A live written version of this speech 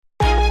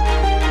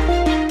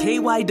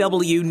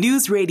KYW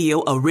News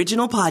Radio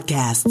original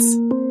podcasts.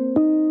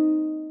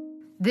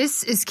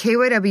 This is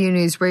KYW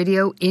News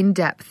Radio In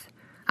Depth.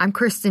 I'm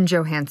Kristen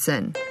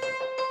Johansson.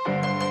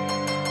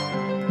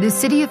 The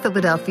city of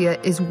Philadelphia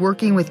is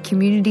working with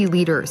community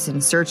leaders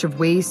in search of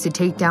ways to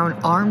take down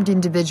armed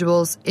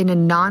individuals in a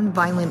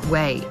nonviolent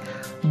way.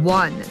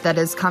 One that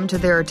has come to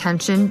their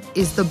attention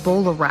is the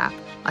BolaWrap,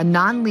 a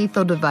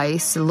non-lethal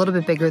device a little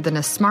bit bigger than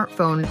a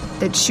smartphone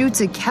that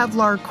shoots a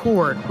Kevlar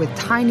cord with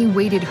tiny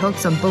weighted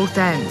hooks on both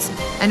ends.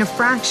 And a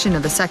fraction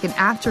of a second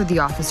after the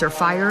officer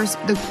fires,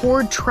 the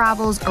cord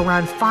travels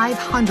around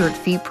 500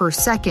 feet per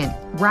second,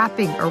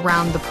 wrapping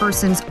around the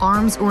person's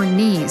arms or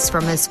knees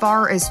from as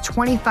far as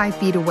 25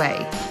 feet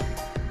away.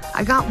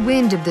 I got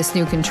wind of this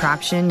new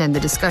contraption and the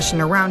discussion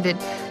around it,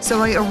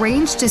 so I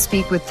arranged to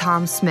speak with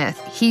Tom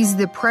Smith. He's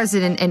the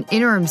president and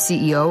interim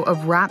CEO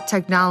of Wrap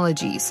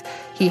Technologies.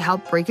 He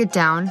helped break it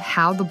down,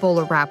 how the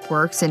BolaWrap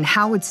works, and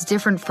how it's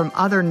different from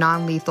other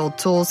non-lethal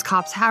tools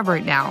cops have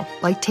right now,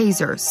 like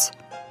tasers.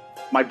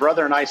 My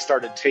brother and I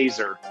started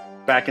Taser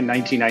back in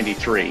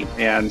 1993,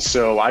 and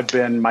so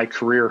my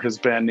career has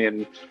been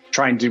in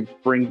trying to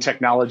bring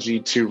technology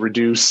to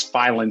reduce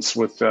violence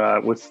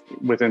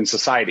within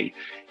society.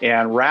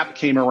 And Wrap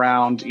came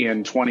around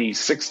in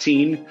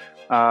 2016.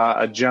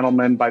 A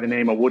gentleman by the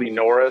name of Woody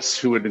Norris,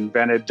 who had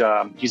invented,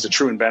 he's a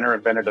true inventor,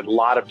 invented a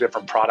lot of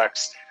different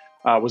products,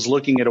 was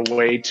looking at a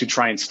way to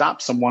try and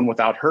stop someone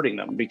without hurting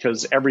them.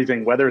 Because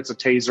everything, whether it's a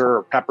taser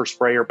or pepper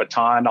spray or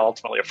baton,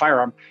 ultimately a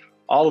firearm,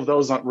 all of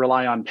those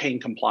rely on pain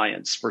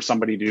compliance for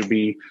somebody to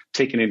be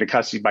taken into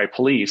custody by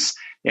police.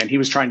 And he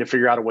was trying to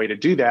figure out a way to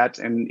do that.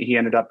 And he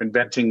ended up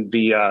inventing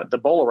the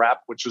BolaWrap,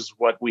 which is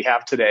what we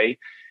have today.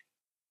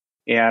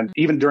 And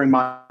even during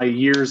my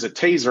years at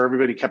Taser,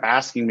 everybody kept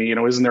asking me,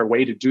 isn't there a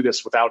way to do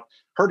this without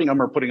hurting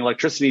them or putting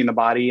electricity in the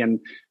body? And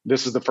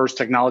this is the first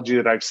technology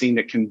that I've seen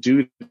that can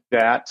do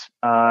that.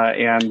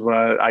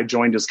 I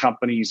joined his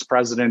company's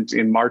president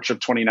in March of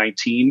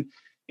 2019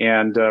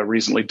 and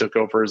recently took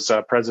over as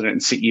president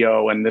and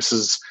CEO. And this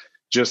is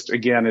just,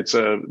 again, it's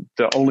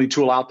the only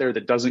tool out there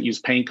that doesn't use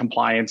pain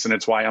compliance. And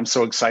it's why I'm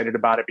so excited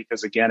about it,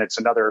 because, again, it's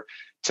another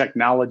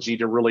technology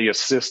to really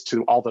assist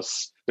to all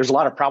this. There's a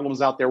lot of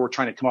problems out there. We're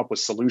trying to come up with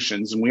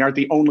solutions, and we aren't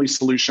the only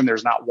solution.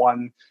 There's not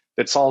one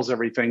that solves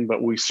everything,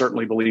 but we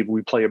certainly believe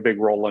we play a big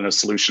role in a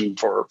solution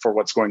for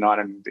what's going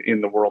on in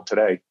the world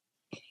today.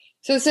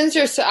 So since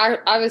you're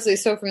obviously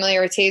so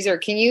familiar with Taser,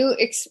 can you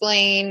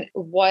explain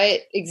what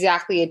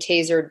exactly a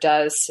Taser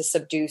does to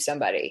subdue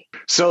somebody?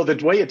 So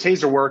the way a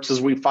Taser works is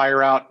we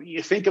fire out,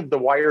 you think of the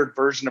wired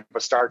version of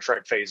a Star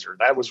Trek phaser.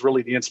 That was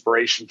really the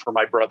inspiration for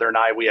my brother and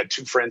I. We had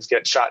two friends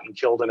get shot and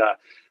killed in a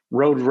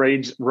road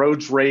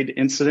raid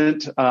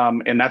incident.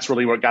 And that's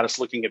really what got us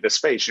looking at this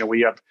space.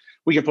 We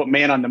can put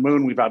man on the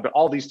moon. We've had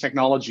all these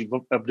technology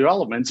of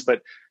developments,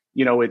 but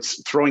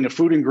it's throwing a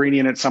food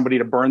ingredient at somebody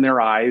to burn their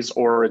eyes,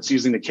 or it's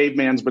using the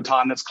caveman's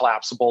baton that's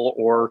collapsible,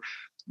 or,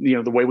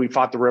 the way we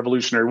fought the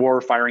Revolutionary War,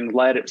 firing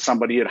lead at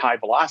somebody at high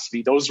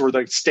velocity. Those were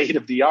the state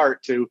of the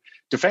art to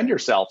defend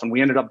yourself. And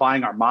we ended up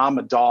buying our mom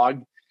a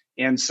dog.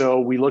 And so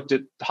we looked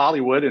at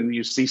Hollywood, and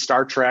you see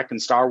Star Trek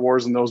and Star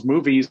Wars and those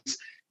movies.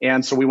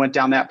 And so we went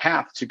down that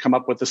path to come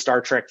up with the Star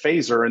Trek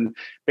phaser. And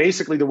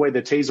basically the way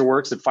the Taser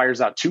works, it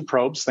fires out two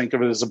probes. Think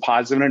of it as a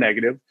positive and a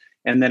negative.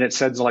 And then it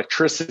sends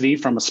electricity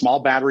from a small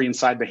battery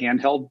inside the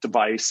handheld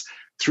device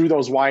through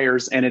those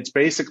wires. And it's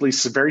basically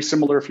very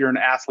similar, if you're an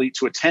athlete,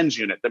 to a TENS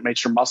unit that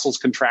makes your muscles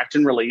contract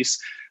and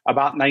release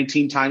about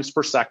 19 times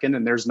per second.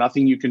 And there's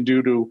nothing you can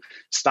do to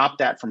stop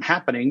that from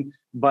happening.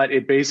 But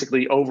it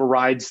basically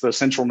overrides the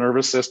central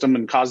nervous system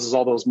and causes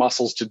all those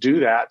muscles to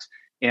do that.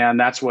 And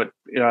that's what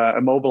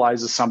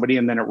immobilizes somebody.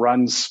 And then it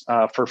runs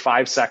for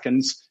 5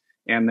 seconds.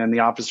 And then the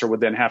officer would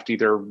then have to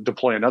either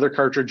deploy another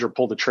cartridge or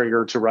pull the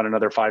trigger to run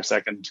another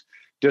 5-second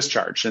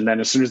discharge. And then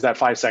as soon as that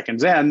 5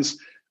 seconds ends,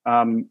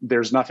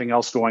 there's nothing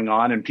else going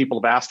on. And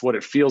people have asked what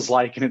it feels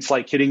like. And it's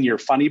like hitting your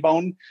funny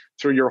bone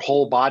through your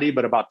whole body,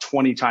 but about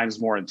 20 times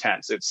more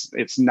intense.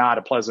 It's not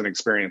a pleasant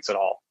experience at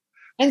all.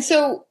 And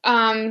so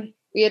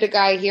we had a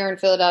guy here in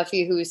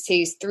Philadelphia who was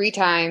tased 3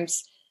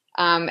 times.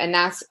 And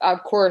that's,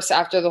 of course,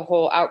 after the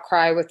whole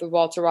outcry with the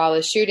Walter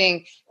Wallace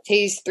shooting,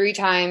 tased 3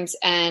 times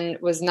and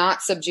was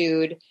not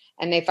subdued.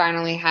 And they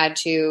finally had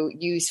to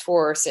use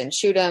force and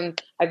shoot him.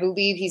 I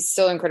believe he's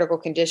still in critical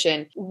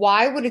condition.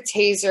 Why would a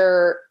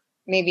taser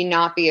maybe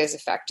not be as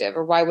effective,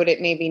 or why would it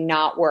maybe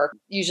not work?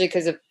 Usually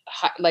because of,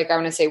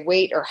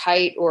 weight or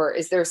height, or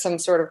is there some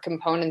sort of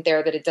component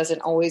there that it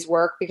doesn't always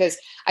work? Because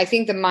I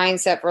think the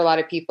mindset for a lot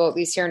of people, at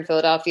least here in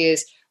Philadelphia,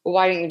 is, well,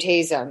 why don't you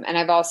tase them? And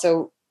I've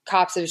also,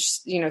 cops have,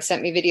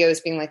 sent me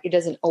videos being like, it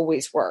doesn't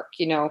always work,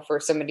 for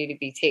somebody to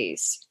be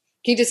tased.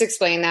 Can you just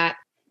explain that?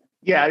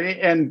 Yeah,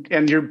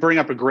 and you bring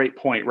up a great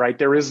point, right?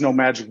 There is no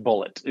magic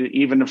bullet.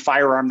 Even the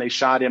firearm they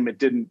shot him,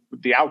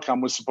 the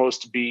outcome was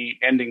supposed to be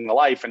ending the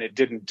life, and it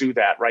didn't do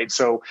that, right?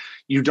 So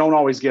you don't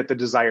always get the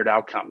desired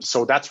outcome.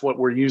 So that's what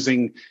we're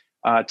using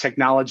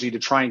technology to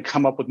try and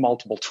come up with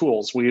multiple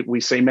tools. We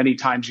say many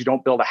times you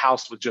don't build a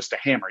house with just a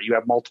hammer. You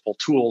have multiple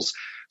tools.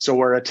 So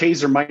where a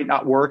taser might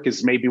not work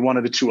is maybe one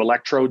of the two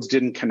electrodes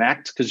didn't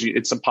connect because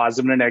it's a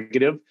positive and a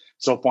negative.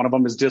 So if one of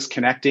them is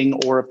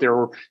disconnecting, or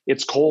if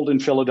it's cold in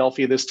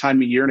Philadelphia this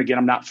time of year, and again,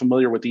 I'm not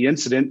familiar with the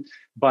incident,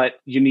 but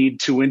you need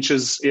 2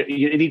 inches,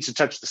 it needs to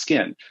touch the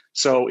skin.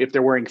 So if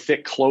they're wearing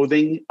thick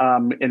clothing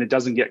and it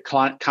doesn't get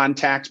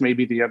contact,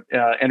 maybe the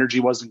energy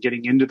wasn't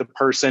getting into the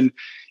person.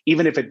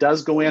 Even if it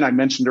does go in, I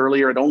mentioned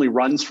earlier, it only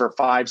runs for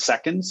 5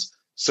 seconds.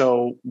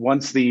 So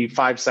once the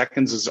 5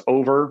 seconds is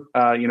over,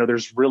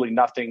 there's really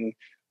nothing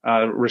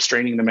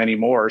restraining them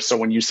anymore. So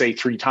when you say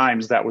 3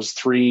 times, that was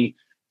 3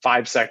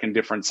 5-second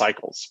different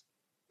cycles.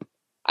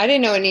 I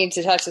didn't know it needed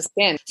to touch the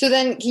skin. So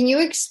then can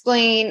you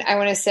explain,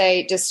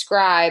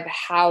 describe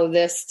how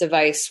this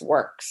device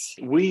works?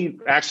 We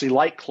actually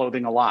like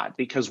clothing a lot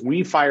because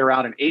we fire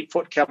out an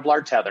 8-foot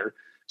Kevlar tether.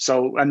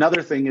 So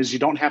another thing is you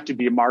don't have to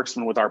be a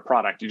marksman with our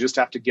product. You just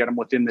have to get them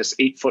within this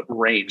 8-foot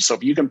range. So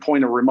if you can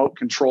point a remote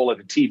control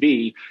at a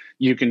TV,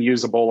 you can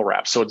use a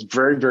BolaWrap. So it's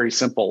very, very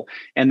simple.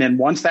 And then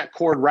once that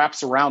cord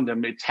wraps around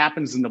them, it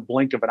happens in the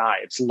blink of an eye.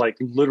 It's like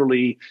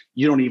literally,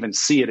 you don't even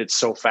see it. It's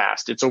so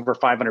fast. It's over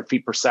 500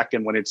 feet per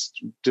second when it's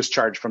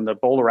discharged from the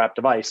BolaWrap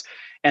device.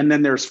 And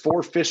then there's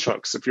 4 fish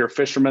hooks. If you're a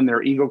fisherman, there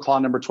are Eagle Claw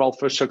number 12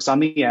 fish hooks on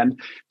the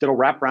end that'll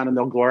wrap around and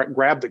they'll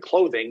grab the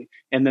clothing.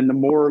 And then the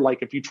more,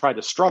 like if you try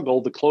to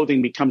struggle, the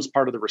clothing becomes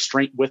part of the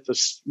restraint with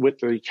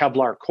the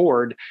Kevlar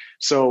cord.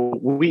 So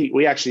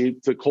we actually,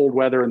 the cold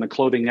weather and the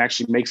clothing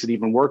actually makes it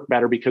even work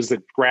better because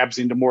it grabs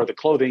into more of the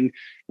clothing,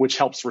 which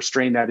helps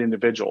restrain that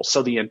individual.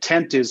 So the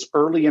intent is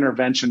early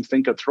intervention.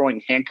 Think of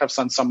throwing handcuffs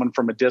on someone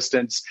from a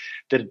distance,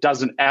 that it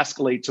doesn't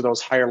escalate to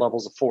those higher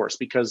levels of force,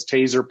 because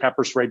taser,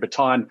 pepper spray,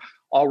 baton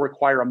all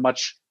require a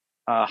much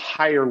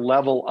higher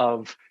level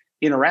of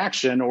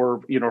interaction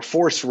or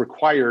force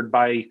required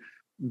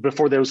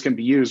before those can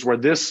be used. Where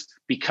this,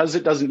 because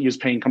it doesn't use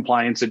pain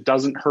compliance, it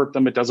doesn't hurt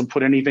them, it doesn't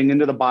put anything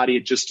into the body.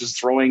 It just is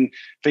throwing.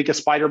 Think of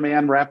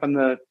Spider-Man wrapping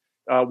the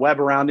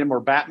web around him, or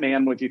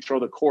Batman when you throw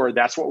the cord.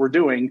 That's what we're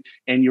doing,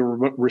 and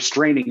you're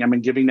restraining them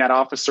and giving that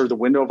officer the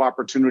window of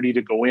opportunity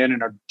to go in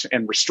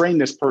and restrain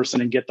this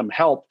person and get them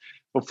help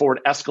before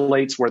it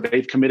escalates where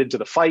they've committed to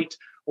the fight,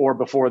 or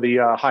before the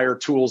higher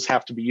tools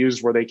have to be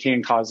used where they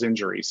can cause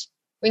injuries.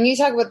 When you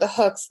talk about the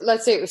hooks,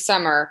 let's say it was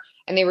summer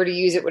and they were to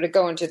use it, would it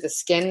go into the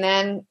skin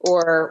then?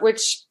 Or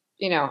which,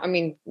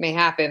 may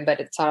happen, but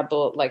it's not a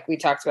bullet like we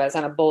talked about. It's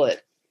not a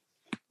bullet.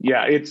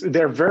 Yeah,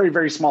 they're very,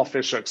 very small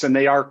fish hooks, and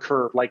they are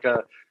curved like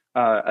a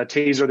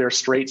taser. They're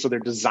straight, so they're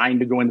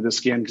designed to go into the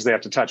skin because they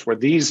have to touch. Where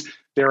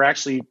they're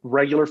actually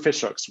regular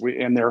fish hooks,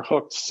 and they're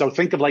hooked. So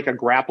think of like a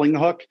grappling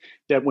hook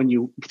that when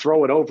you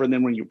throw it over and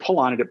then when you pull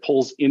on it, it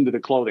pulls into the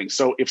clothing.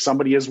 So if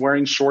somebody is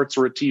wearing shorts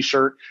or a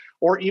t-shirt,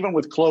 or even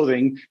with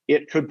clothing,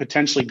 it could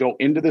potentially go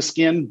into the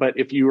skin. But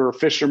if you were a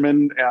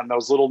fisherman and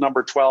those little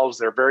number 12s,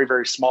 they're very,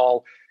 very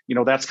small.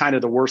 That's kind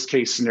of the worst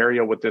case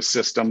scenario with this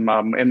system.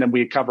 And then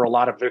we cover a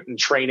lot of it in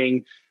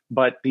training.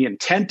 But the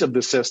intent of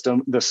the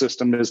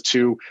system is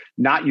to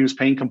not use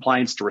pain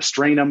compliance, to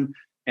restrain them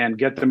and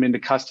get them into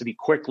custody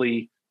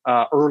quickly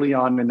early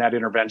on in that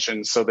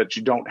intervention so that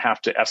you don't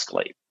have to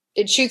escalate.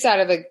 It shoots out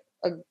of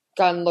a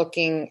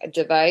gun-looking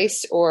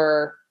device,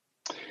 or?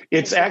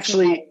 It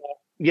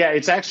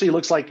actually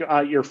looks like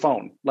your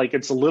phone. Like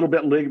it's a little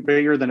bit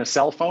bigger than a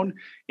cell phone.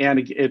 And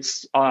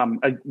it's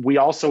we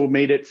also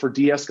made it for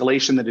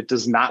de-escalation that it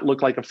does not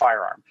look like a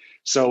firearm.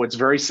 So it's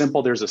very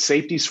simple. There's a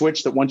safety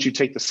switch that once you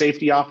take the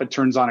safety off, it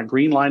turns on a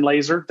green line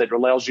laser that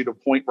allows you to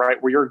point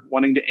right where you're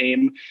wanting to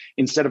aim.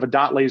 Instead of a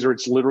dot laser,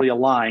 it's literally a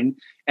line.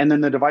 And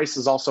then the device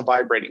is also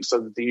vibrating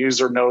so that the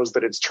user knows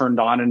that it's turned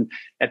on. And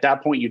at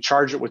that point, you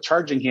charge it with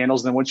charging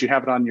handles. And then once you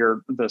have it on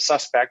the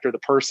suspect or the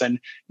person,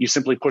 you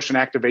simply push an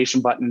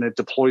activation button and it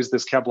deploys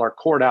this Kevlar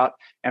cord out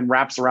and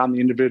wraps around the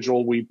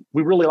individual. We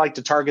really like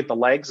to target the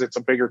legs. It's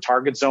a bigger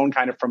target zone,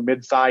 kind of from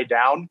mid-thigh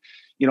down.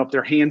 If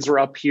their hands are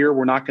up here,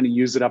 we're not going to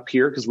use it up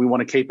here because we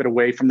want to keep it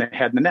away from the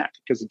head and the neck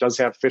because it does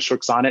have fish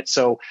hooks on it.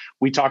 So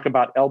we talk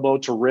about elbow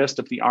to wrist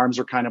if the arms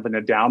are kind of in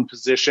a down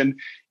position.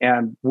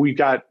 And we've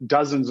got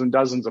dozens and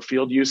dozens of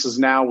field uses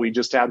now. We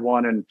just had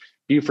one in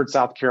Beaufort,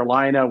 South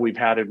Carolina. We've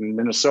had it in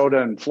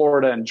Minnesota and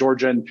Florida and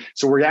Georgia. And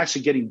so we're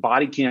actually getting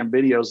body cam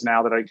videos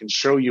now that I can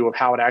show you of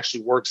how it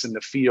actually works in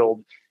the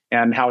field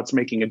and how it's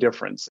making a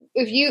difference.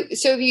 If you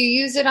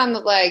use it on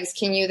the legs,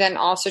 can you then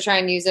also try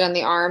and use it on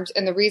the arms?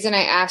 And the reason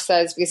I ask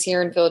that is because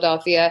here in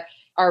Philadelphia,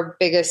 our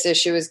biggest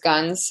issue is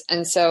guns.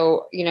 And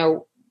so,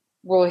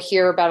 we'll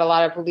hear about a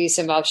lot of police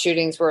involved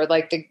shootings where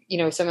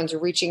someone's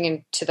reaching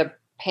into the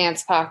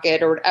pants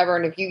pocket or whatever.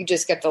 And if you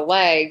just get the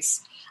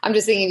legs, I'm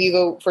just thinking if you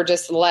go for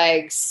just the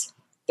legs,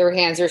 their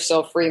hands are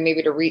still free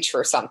maybe to reach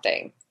for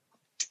something.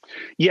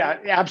 Yeah,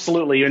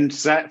 absolutely. In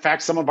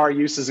fact, some of our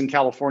uses in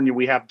California,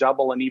 we have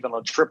double and even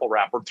a triple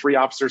wrap where 3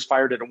 officers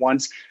fired it at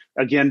once.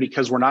 Again,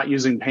 because we're not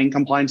using pain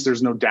compliance,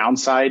 there's no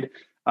downside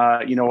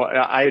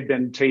I had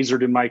been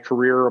tasered in my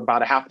career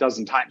about a half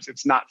dozen times.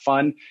 It's not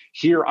fun.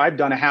 Here, I've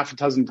done a half a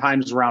dozen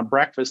times around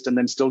breakfast and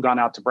then still gone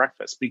out to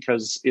breakfast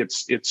because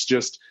it's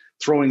just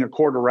throwing a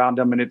cord around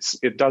them, and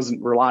it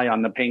doesn't rely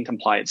on the pain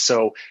compliance.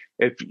 So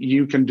if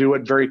you can do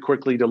it very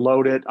quickly to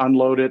load it,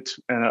 unload it,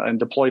 and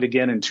deploy it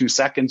again in 2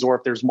 seconds, or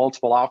if there's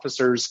multiple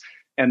officers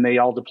and they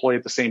all deploy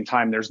at the same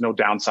time, there's no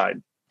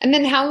downside. And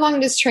then how long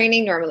does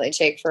training normally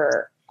take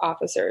for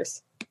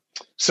officers?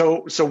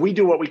 So we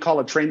do what we call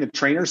a train the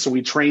trainer. So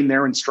we train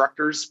their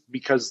instructors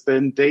because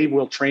then they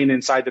will train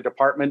inside the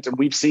department. And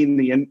we've seen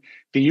the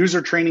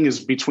user training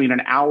is between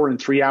an hour and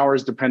 3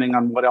 hours, depending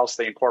on what else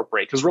they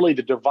incorporate. Because really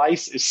the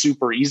device is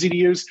super easy to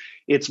use.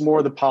 It's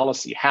more the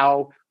policy.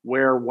 How,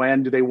 where,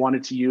 when do they want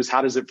it to use?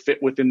 How does it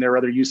fit within their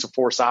other use of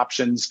force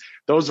options?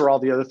 Those are all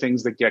the other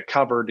things that get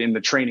covered in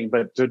the training.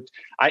 But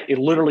it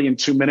literally in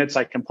 2 minutes,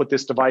 I can put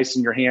this device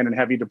in your hand and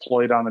have you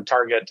deploy it on the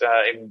target.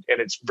 And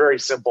it's very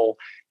simple.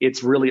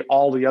 It's really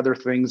all the other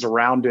things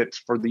around it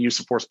for the use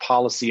of force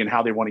policy and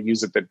how they want to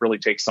use it that really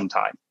takes some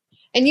time.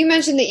 And you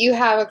mentioned that you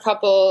have a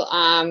couple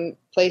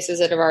places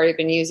that have already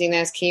been using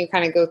this. Can you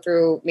kind of go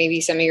through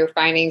maybe some of your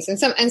findings and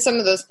some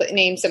of those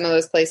name some of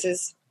those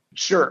places?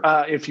 Sure.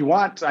 If you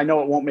want, I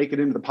know it won't make it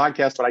into the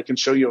podcast, but I can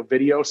show you a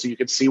video so you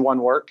can see one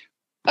work.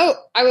 Oh,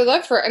 I would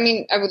love for it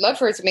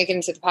to make it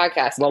into the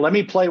podcast. Well, let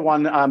me play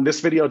one. This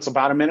video, it's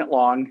about a minute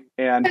long,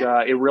 and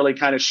it really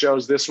kind of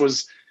shows this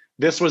was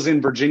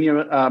in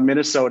Virginia,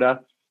 Minnesota,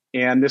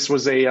 and this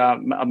was a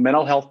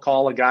mental health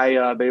call. A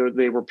guy,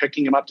 they were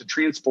picking him up to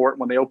transport.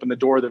 When they opened the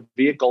door of the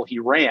vehicle, he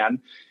ran,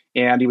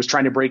 and he was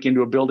trying to break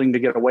into a building to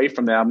get away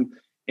from them.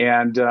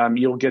 And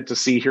you'll get to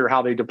see here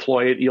how they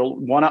deploy it.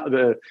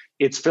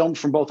 It's filmed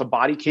from both a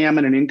body cam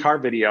and an in-car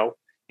video.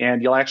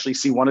 And you'll actually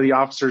see one of the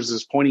officers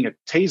is pointing a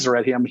taser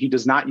at him. He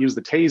does not use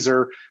the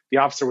taser. The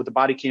officer with the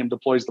body cam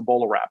deploys the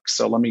bowler wrap.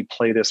 So let me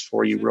play this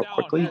for you real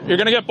quickly. You're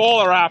going to get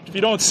bowler wrapped if you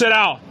don't sit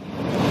down.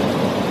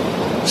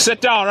 Sit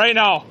down right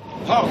now.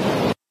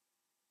 Oh.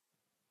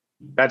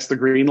 That's the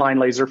green line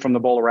laser from the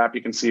bowler wrap.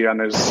 You can see on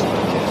this.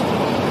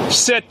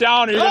 Sit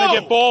down or you're going to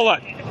get bowled.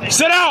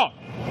 Sit down.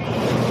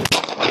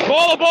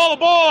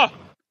 Bowler.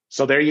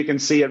 So there you can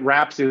see it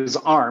wrapped his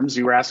arms.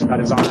 You were asking about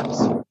his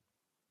arms.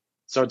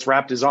 So it's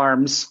wrapped his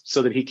arms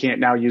so that he can't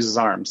now use his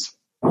arms.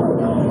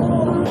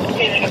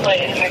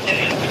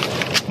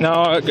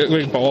 No,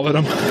 we bowled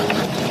him.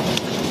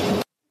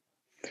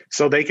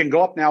 So they can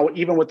go up now,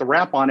 even with the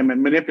wrap on him,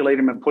 and manipulate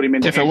him and put him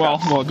in. If it will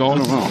go.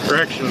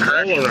 Correction.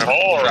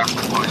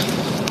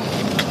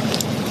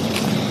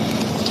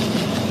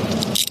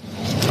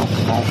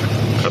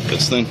 Cut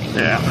this thing.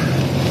 Yeah.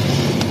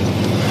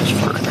 That's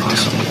perfect.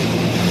 Awesome.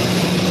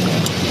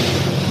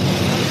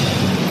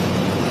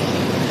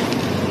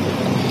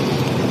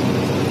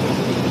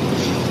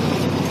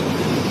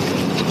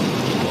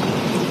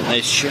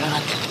 Nice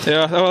shot.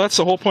 Yeah, well, that's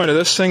the whole point of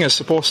this thing is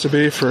supposed to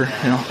be for,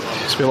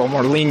 to be a little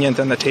more lenient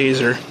than the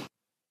taser.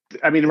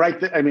 I mean,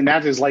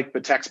 that is like the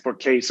textbook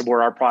case of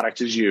where our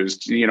product is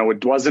used.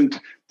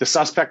 The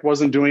suspect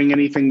wasn't doing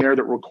anything there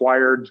that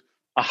required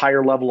a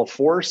higher level of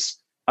force.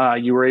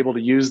 You were able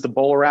to use the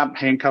bowler wrap,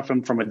 handcuff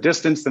him from a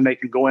distance, then they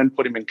can go in,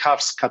 put him in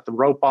cuffs, cut the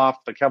rope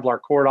off, the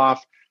Kevlar cord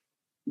off.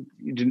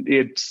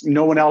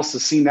 No one else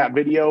has seen that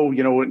video,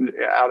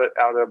 out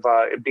of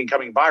it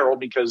becoming viral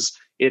because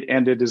it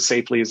ended as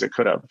safely as it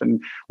could have.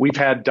 And we've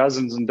had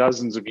dozens and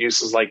dozens of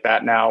uses like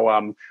that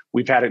now.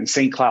 We've had it in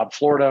St. Cloud,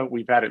 Florida.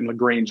 We've had it in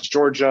LaGrange,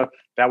 Georgia.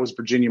 That was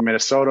Virginia,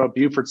 Minnesota,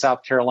 Beaufort,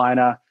 South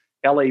Carolina,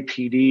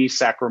 LAPD,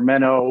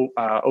 Sacramento,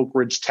 Oak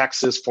Ridge,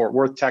 Texas, Fort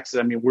Worth, Texas.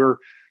 I mean, we're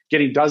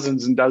getting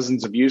dozens and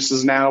dozens of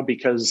uses now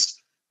because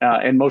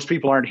and most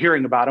people aren't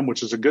hearing about them,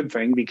 which is a good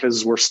thing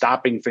because we're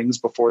stopping things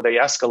before they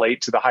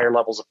escalate to the higher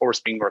levels of force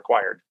being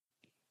required.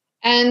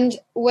 And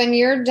when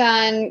you're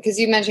done, because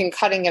you mentioned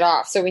cutting it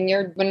off. So when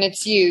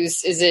it's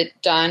used, is it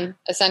done?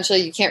 Essentially,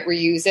 you can't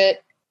reuse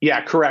it?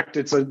 Yeah, correct.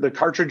 The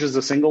cartridge is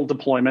a single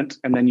deployment,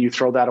 and then you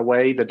throw that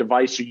away. The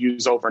device you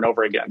use over and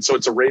over again. So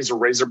it's a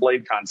razor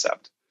blade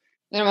concept.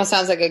 It almost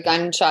sounds like a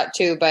gunshot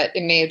too, but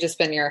it may have just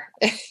been your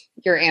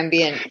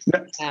ambient.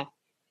 Yeah.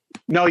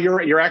 No,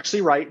 you're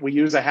actually right. We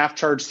use a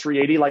half-charge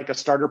 380 like a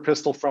starter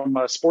pistol from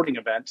a sporting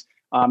event.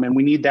 And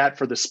we need that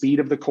for the speed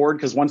of the cord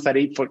because once that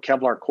 8-foot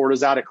Kevlar cord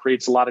is out, it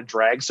creates a lot of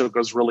drag, so it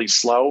goes really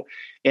slow.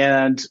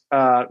 And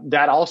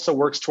that also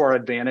works to our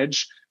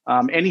advantage.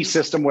 Any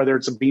system, whether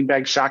it's a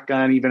beanbag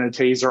shotgun, even a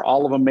taser,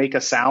 all of them make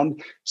a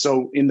sound.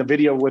 So in the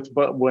video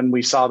when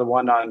we saw the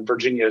one on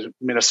Virginia,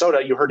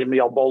 Minnesota, you heard him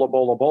yell, bola,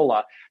 bola,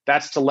 bola.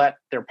 That's to let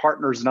their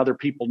partners and other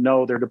people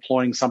know they're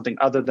deploying something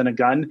other than a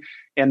gun.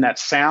 And that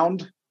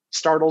sound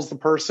startles the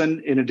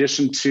person in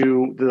addition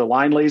to the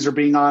line laser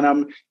being on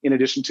them, in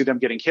addition to them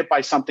getting hit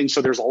by something.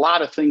 So there's a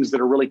lot of things that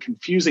are really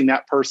confusing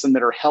that person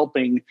that are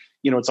helping.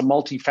 It's a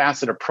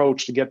multifaceted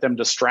approach to get them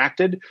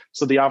distracted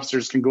so the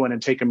officers can go in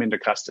and take them into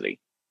custody.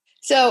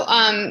 So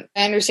I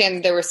understand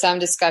that there were some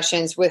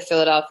discussions with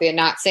Philadelphia,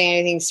 not saying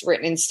anything's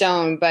written in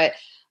stone, but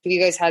have you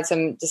guys had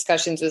some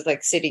discussions with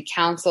like city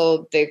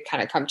council? They've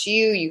kind of come to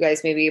you. You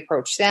guys maybe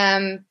approach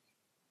them.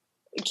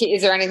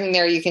 Is there anything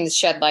there you can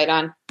shed light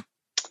on?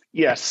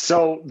 Yes.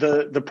 So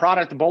the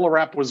product, the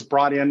BolaWrap, was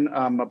brought in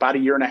about a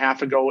year and a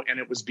half ago, and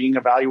it was being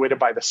evaluated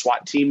by the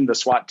SWAT team. The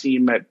SWAT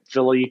team at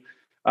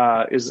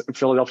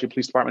Philadelphia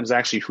Police Department is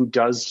actually who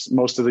does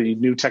most of the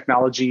new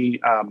technology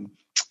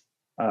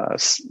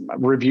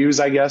reviews,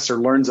 I guess, or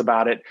learns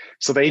about it.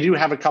 So they do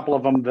have a couple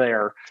of them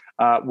there.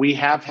 We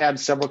have had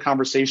several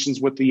conversations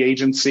with the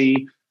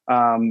agency,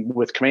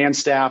 with command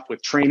staff,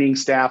 with training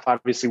staff.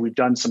 Obviously, we've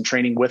done some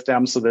training with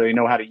them so that they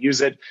know how to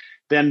use it.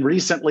 Then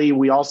recently,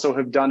 we also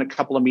have done a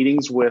couple of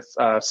meetings with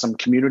some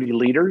community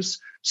leaders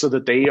so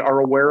that they are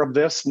aware of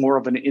this, more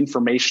of an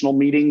informational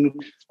meeting.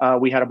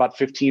 We had about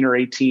 15 or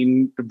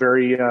 18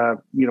 very,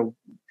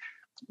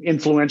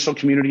 influential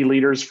community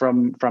leaders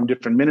from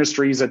different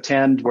ministries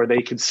attend where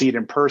they could see it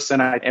in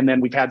person. And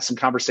then we've had some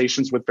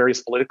conversations with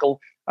various political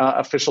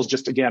officials.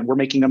 Just again, we're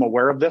making them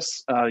aware of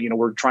this.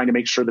 We're trying to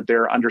make sure that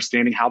they're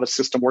understanding how the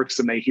system works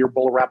and they hear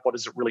BolaWrap. What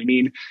does it really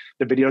mean?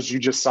 The videos you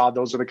just saw,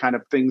 those are the kind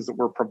of things that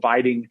we're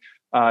providing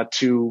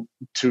to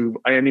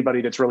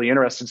anybody that's really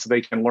interested so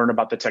they can learn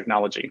about the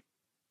technology.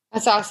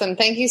 That's awesome.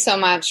 Thank you so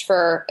much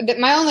for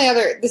my only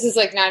other, this is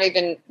like not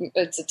even,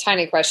 it's a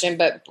tiny question,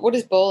 but what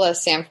does BOLA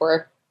stand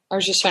for? I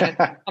was just trying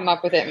to come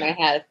up with it in my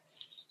head.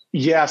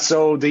 Yeah.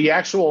 So the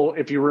actual,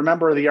 if you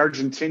remember the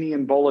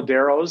Argentinian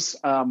boladeros,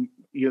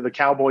 the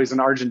cowboys in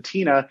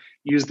Argentina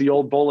used the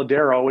old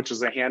boladero, which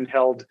is a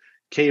handheld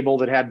cable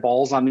that had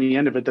balls on the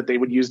end of it that they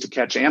would use to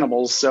catch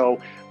animals.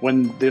 So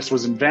when this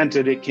was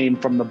invented, it came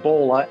from the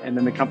Bola, and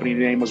then the company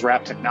name was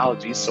Wrap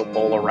Technologies, so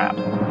BolaWrap.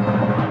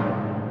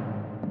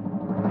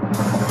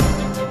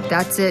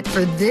 That's it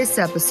for this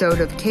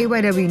episode of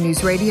KYW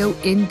News Radio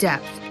In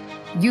Depth.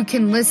 You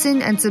can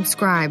listen and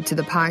subscribe to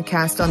the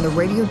podcast on the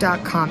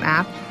radio.com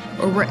app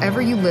or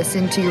wherever you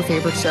listen to your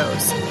favorite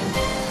shows.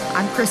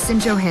 I'm Kristen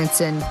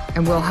Johansson,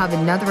 and we'll have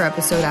another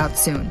episode out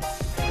soon.